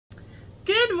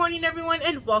Good morning everyone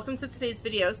and welcome to today's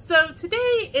video. So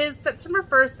today is September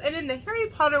 1st and in the Harry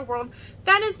Potter world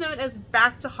that is known as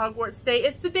Back to Hogwarts Day.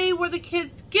 It's the day where the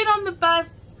kids get on the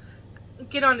bus,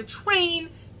 get on a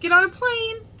train, get on a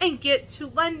plane and get to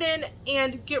London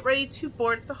and get ready to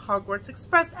board the Hogwarts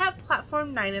Express at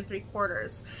platform 9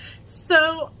 3/4.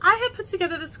 So I have put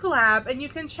together this collab and you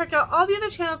can check out all the other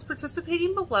channels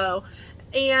participating below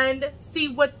and see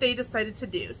what they decided to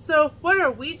do. So what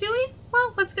are we doing?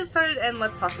 Well, let's get started and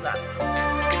let's talk about it.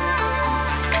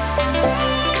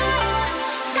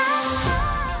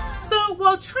 So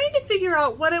while trying to figure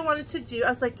out what I wanted to do, I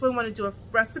was like, do I want to do a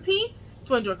recipe?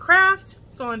 Do I want to do a craft?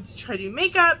 Do I want to try to do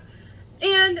makeup?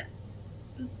 And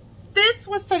this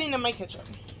was sitting in my kitchen.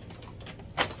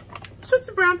 It's just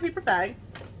a brown paper bag,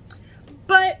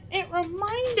 but it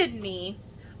reminded me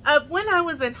of when I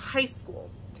was in high school.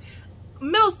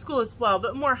 Middle school as well,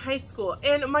 but more high school,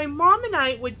 and my mom and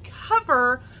I would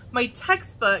cover my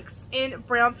textbooks in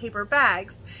brown paper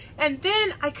bags, and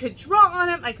then I could draw on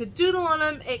them, I could doodle on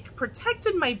them, it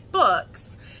protected my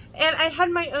books, and I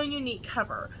had my own unique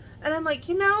cover. And I'm like,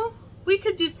 you know, we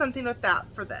could do something with that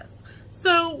for this.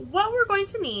 So what we're going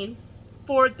to need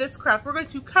for this craft, we're going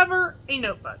to cover a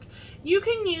notebook. You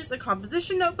can use a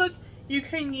composition notebook, you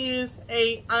can use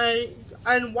a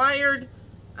unwired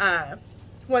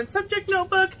one subject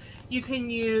notebook, you can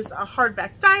use a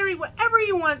hardback diary, whatever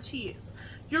you want to use.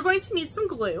 You're going to need some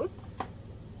glue,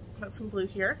 got some glue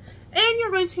here, and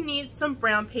you're going to need some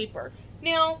brown paper.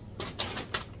 Now,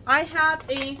 I have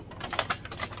a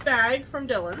bag from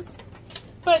Dillon's,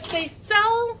 but they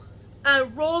sell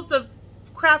rolls of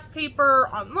craft paper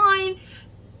online.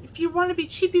 If you want to be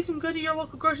cheap, you can go to your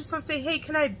local grocery store and say, hey,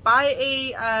 can I buy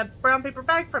a brown paper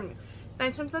bag from you?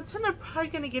 9 times out of 10, they're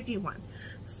probably going to give you one.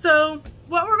 So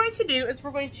what we're going to do is we're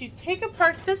going to take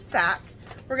apart this sack.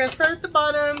 We're going to start at the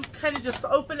bottom, kind of just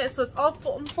open it so it's all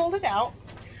folded out.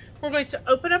 We're going to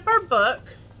open up our book,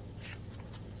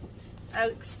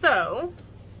 like so,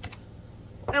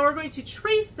 and we're going to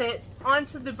trace it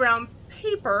onto the brown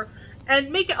paper and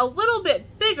make it a little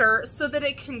bit bigger so that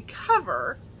it can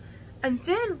cover. And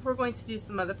then we're going to do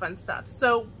some other fun stuff.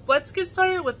 So let's get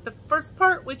started with the first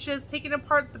part, which is taking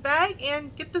apart the bag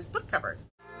and get this book covered.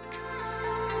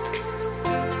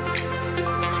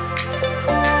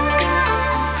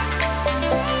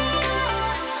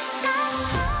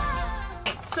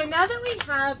 So now that we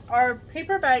have our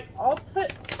paper bag all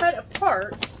put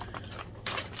apart,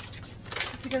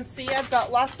 as you can see, I've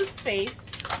got lots of space.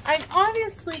 I'm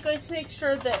obviously going to make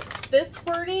sure that this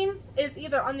wording is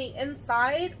either on the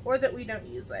inside or that we don't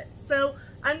use it. So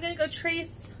I'm going to go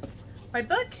trace my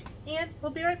book and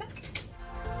we'll be right back.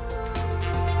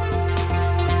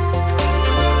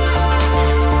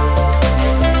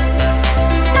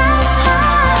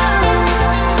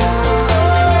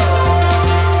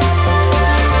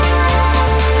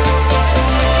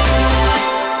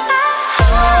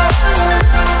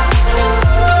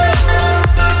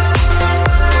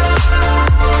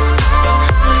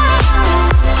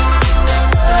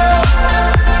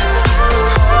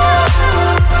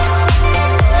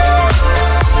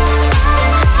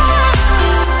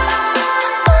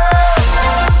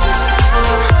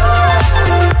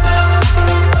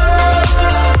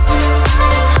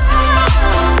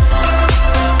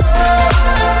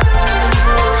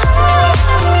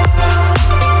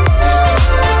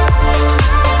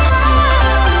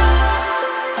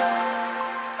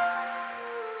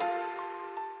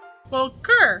 Well,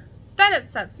 that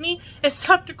upsets me. It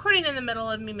stopped recording in the middle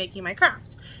of me making my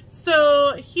craft.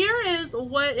 So here is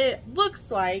what it looks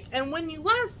like. And when you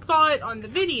last saw it on the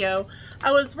video,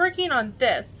 I was working on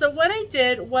this. So what I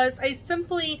did was I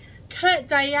simply cut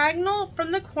diagonal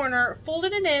from the corner,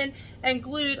 folded it in, and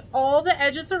glued all the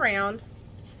edges around.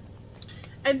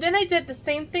 And then I did the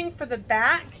same thing for the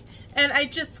back. And I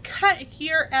just cut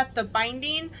here at the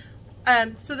binding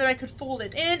so that I could fold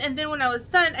it in. And then when I was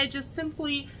done, I just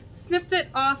simply snipped it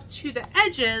off to the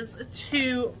edges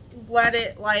to let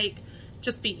it like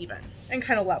just be even and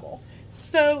kind of level.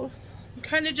 So I'm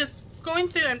kind of just going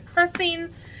through and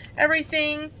pressing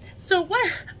everything. So what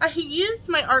I used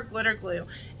my art glitter glue,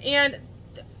 and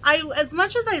as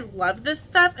much as I love this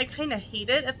stuff, I kind of hate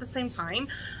it at the same time.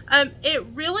 It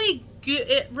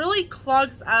really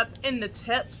clogs up in the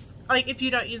tips, like if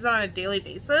you don't use it on a daily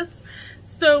basis.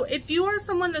 So if you are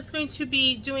someone that's going to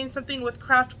be doing something with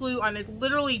craft glue on a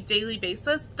literally daily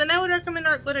basis, then I would recommend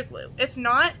art glitter glue. If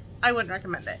not, I wouldn't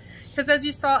recommend it. Because as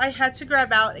you saw, I had to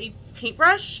grab out a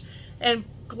paintbrush and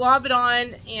glob it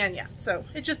on, and yeah, so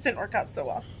it just didn't work out so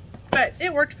well. but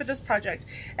it worked for this project.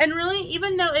 And really,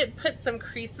 even though it put some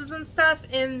creases and stuff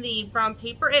in the brown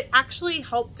paper, it actually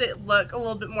helped it look a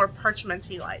little bit more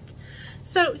parchmenty like.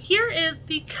 So here is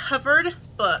the covered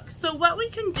book. So what we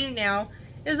can do now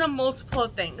is a multiple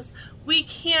of things. We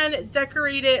can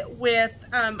decorate it with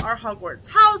our Hogwarts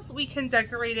house. We can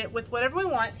decorate it with whatever we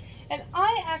want. And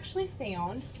I actually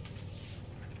found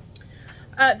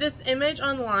this image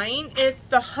online. It's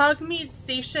the Hogsmeade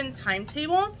Station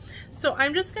timetable. So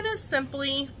I'm just gonna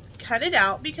simply cut it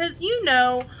out because, you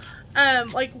know,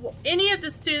 like any of the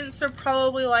students are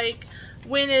probably like,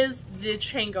 when is the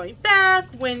train going back?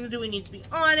 When do we need to be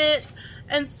on it?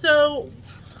 And so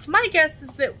my guess is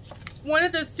that one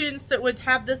of those students that would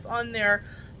have this on their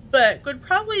book would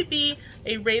probably be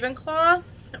a Ravenclaw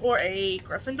or a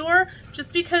Gryffindor,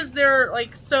 just because they're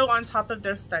like so on top of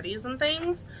their studies and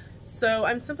things. So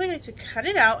I'm simply going to cut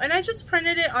it out, and I just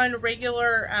printed it on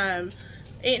regular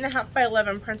 8.5 by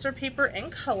 11 printer paper in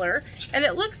color, and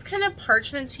it looks kind of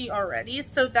parchmenty already,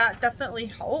 so that definitely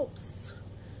helps.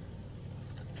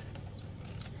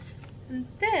 And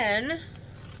then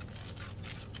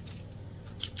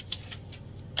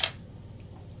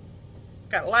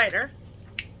got a lighter,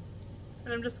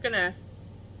 and I'm just gonna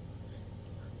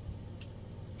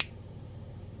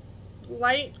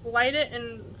light it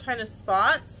in kind of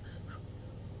spots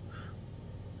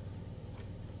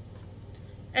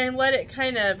and let it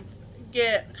kind of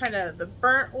get kind of the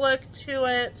burnt look to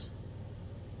it.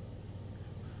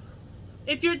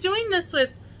 If you're doing this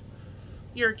with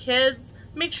your kids,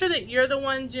 make sure that you're the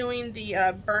one doing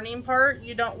the burning part.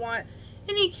 You don't want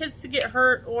any kids to get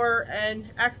hurt or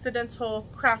an accidental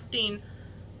crafting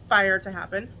fire to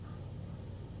happen.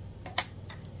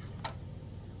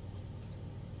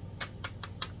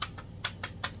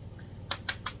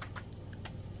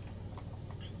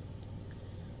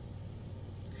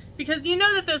 Because you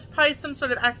know that there's probably some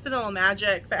sort of accidental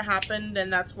magic that happened,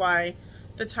 and that's why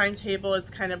the timetable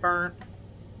is kind of burnt.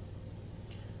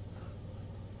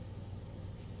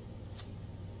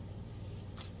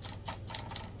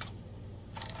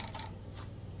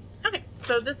 Okay,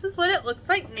 so this is what it looks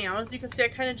like now. As you can see, I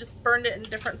kind of just burned it in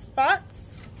different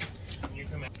spots.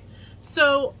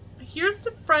 So here's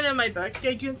the front of my book.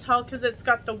 You can tell because it's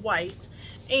got the white.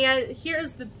 And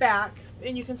here's the back,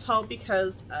 and you can tell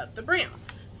because of the brown.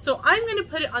 So I'm going to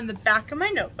put it on the back of my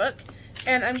notebook,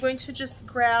 and I'm going to just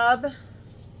grab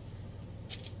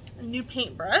a new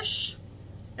paintbrush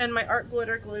and my art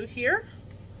glitter glue here.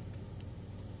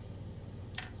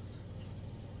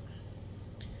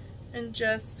 And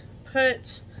just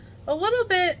put a little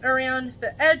bit around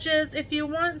the edges. If you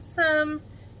want some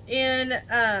in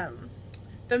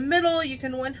the middle, you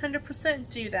can 100%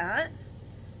 do that.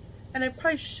 And I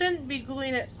probably shouldn't be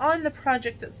gluing it on the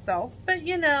project itself, but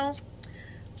you know,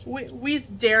 we's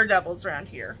daredevils around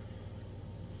here.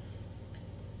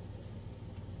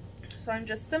 So I'm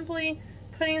just simply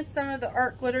putting some of the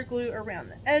art glitter glue around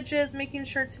the edges, making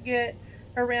sure to get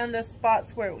around the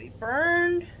spots where we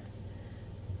burned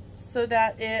so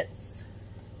that it's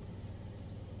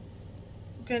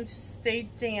going to stay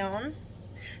down.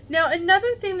 Now,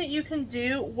 another thing that you can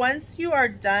do once you are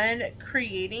done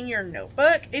creating your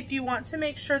notebook, if you want to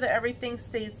make sure that everything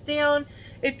stays down,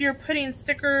 if you're putting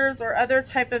stickers or other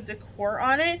type of decor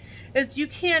on it, is you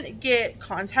can get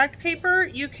contact paper.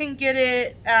 You can get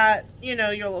it at, you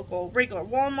know, your local regular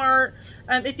Walmart.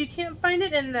 If you can't find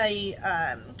it in the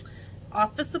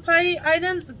office supply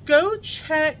items, go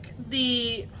check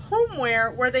the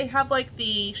homeware where they have like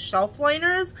the shelf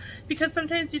liners, because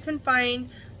sometimes you can find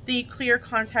the clear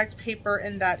contact paper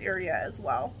in that area as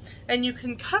well, and you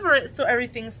can cover it so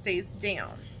everything stays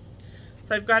down.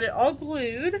 So I've got it all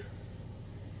glued,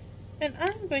 and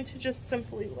I'm going to just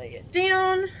simply lay it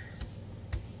down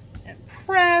and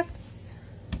press.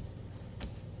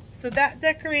 So that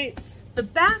decorates the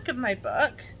back of my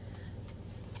book.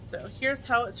 So here's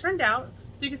how it turned out.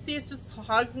 So you can see it's just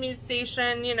Hogsmeade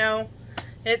Station, you know,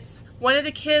 it's one of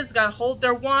the kids got hold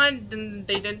their wand and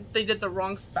they did the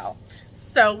wrong spell.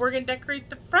 So we're going to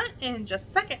decorate the front in just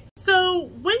a second.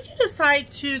 So when you decide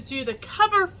to do the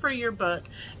cover for your book,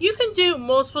 you can do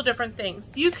multiple different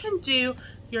things. You can do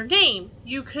your name,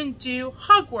 you can do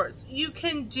Hogwarts, you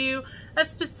can do a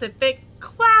specific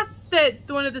class that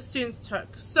one of the students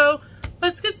took. So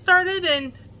let's get started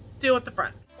and deal with the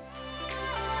front.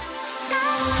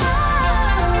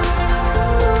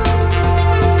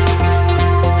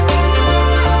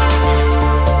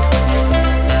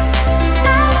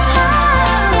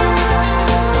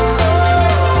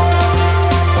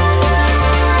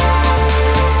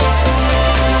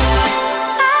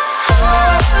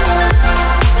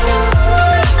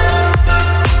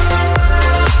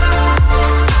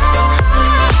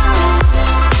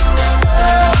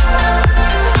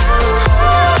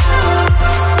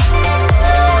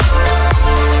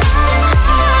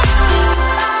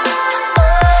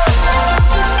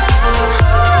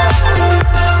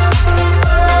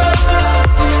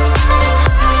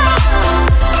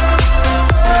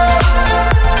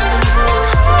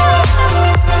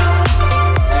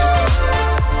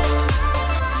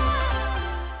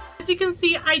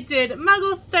 did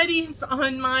Muggle studies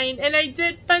on mine, and I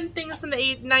did fun things from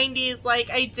the 90s, like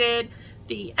I did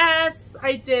the S,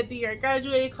 I did the year I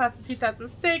graduated, class of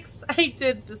 2006, I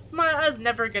did the smile. I was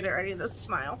never good at writing the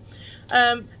smile.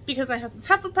 Because my husband's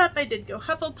Hufflepuff, I did go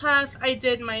Hufflepuff. I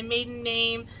did my maiden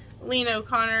name, Lena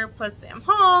O'Connor plus Sam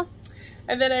Hall.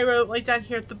 And then I wrote, like, down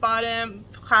here at the bottom,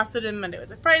 class of Monday,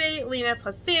 Wednesday, Friday, Lena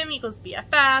plus Sam equals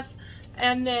BFF.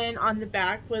 And then on the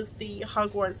back was the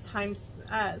Hogwarts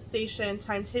station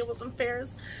timetables and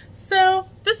fairs. So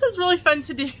this is really fun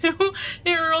to do.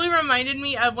 It really reminded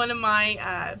me of one of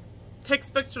my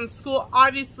textbooks from school.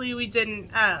 Obviously we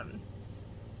didn't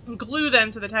glue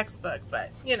them to the textbook, but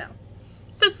you know,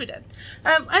 this we did.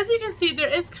 As you can see,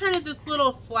 there is kind of this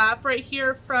little flap right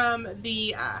here from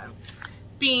the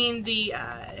being the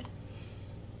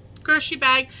grocery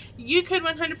bag. You could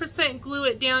 100% glue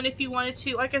it down if you wanted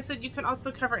to. Like I said, you can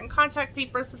also cover it in contact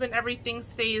paper so then everything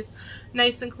stays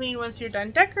nice and clean once you're done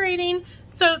decorating.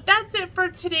 So that's it for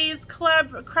today's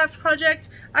collab craft project.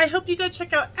 I hope you go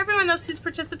check out everyone else who's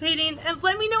participating, and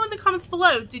let me know in the comments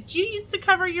below. Did you used to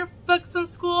cover your books in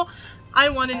school? I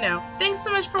want to know. Thanks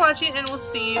so much for watching, and we'll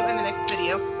see you in the next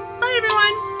video. Bye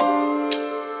everyone!